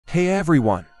Hey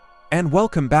everyone, and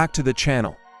welcome back to the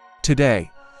channel.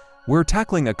 Today, we're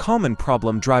tackling a common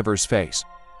problem drivers face,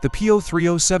 the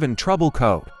P0307 trouble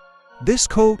code. This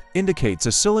code indicates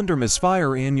a cylinder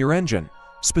misfire in your engine,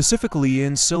 specifically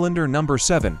in cylinder number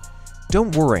 7.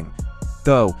 Don't worry,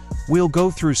 though, we'll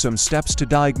go through some steps to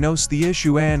diagnose the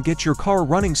issue and get your car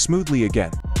running smoothly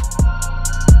again.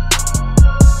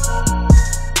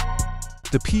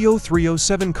 The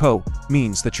P0307 code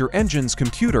means that your engine's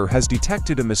computer has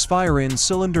detected a misfire in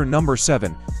cylinder number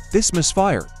 7. This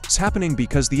misfire is happening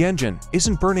because the engine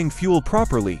isn't burning fuel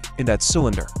properly in that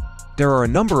cylinder. There are a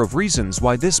number of reasons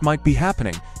why this might be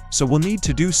happening, so we'll need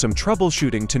to do some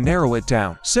troubleshooting to narrow it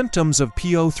down. Symptoms of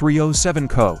P0307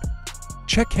 code: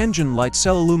 check engine light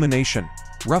cell illumination,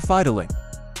 rough idling,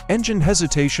 engine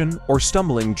hesitation or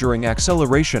stumbling during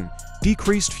acceleration,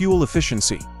 decreased fuel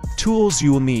efficiency. Tools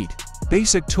you will need: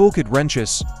 basic toolkit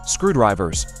wrenches,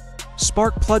 screwdrivers,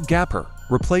 spark plug gapper,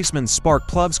 replacement spark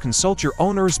plugs. Consult your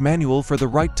owner's manual for the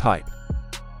right type.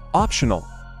 Optional: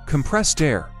 compressed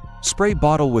air, spray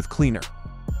bottle with cleaner.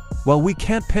 While we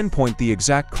can't pinpoint the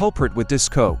exact culprit with this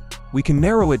code, we can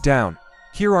narrow it down.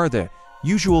 Here are the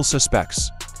usual suspects.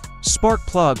 Spark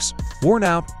plugs, worn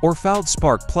out or fouled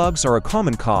spark plugs are a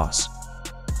common cause.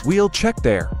 We'll check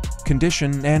their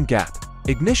condition and gap.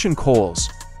 Ignition coils.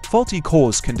 Faulty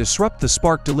coils can disrupt the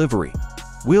spark delivery.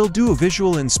 We'll do a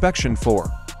visual inspection for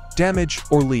damage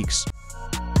or leaks.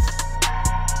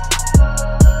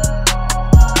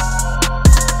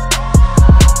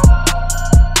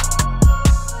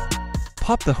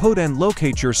 Pop the hood and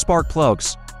locate your spark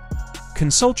plugs.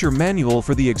 Consult your manual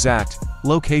for the exact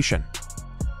location.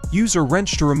 Use a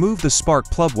wrench to remove the spark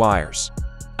plug wires.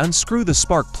 Unscrew the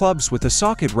spark plugs with a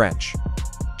socket wrench.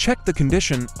 Check the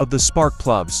condition of the spark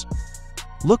plugs.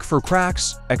 Look for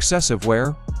cracks, excessive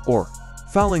wear, or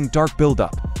fouling dark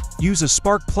buildup. Use a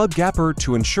spark plug gapper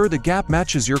to ensure the gap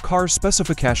matches your car's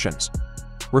specifications.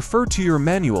 Refer to your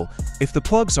manual. If the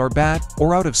plugs are bad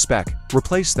or out of spec,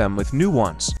 replace them with new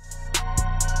ones.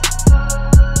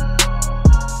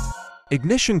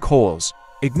 Ignition coils.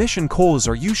 Ignition coils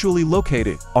are usually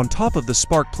located on top of the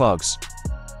spark plugs.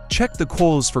 Check the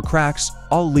coils for cracks,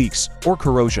 all leaks, or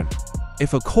corrosion.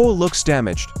 If a coil looks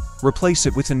damaged, replace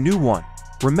it with a new one.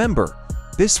 Remember,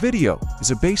 this video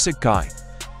is a basic guide.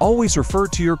 Always refer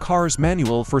to your car's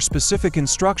manual for specific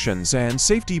instructions and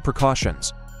safety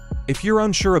precautions. If you're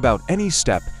unsure about any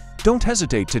step, don't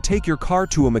hesitate to take your car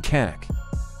to a mechanic.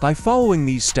 By following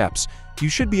these steps, you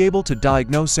should be able to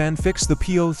diagnose and fix the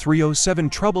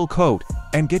P0307 trouble code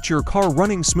and get your car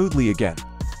running smoothly again.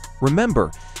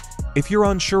 Remember, if you're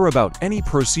unsure about any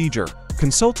procedure,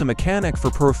 consult a mechanic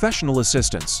for professional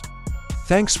assistance.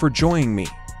 Thanks for joining me.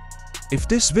 If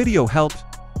this video helped,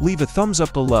 leave a thumbs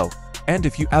up below, and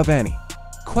if you have any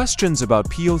questions about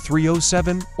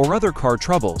P0307 or other car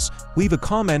troubles, leave a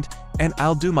comment and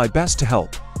I'll do my best to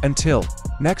help. Until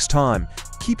next time,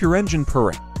 keep your engine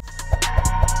purring.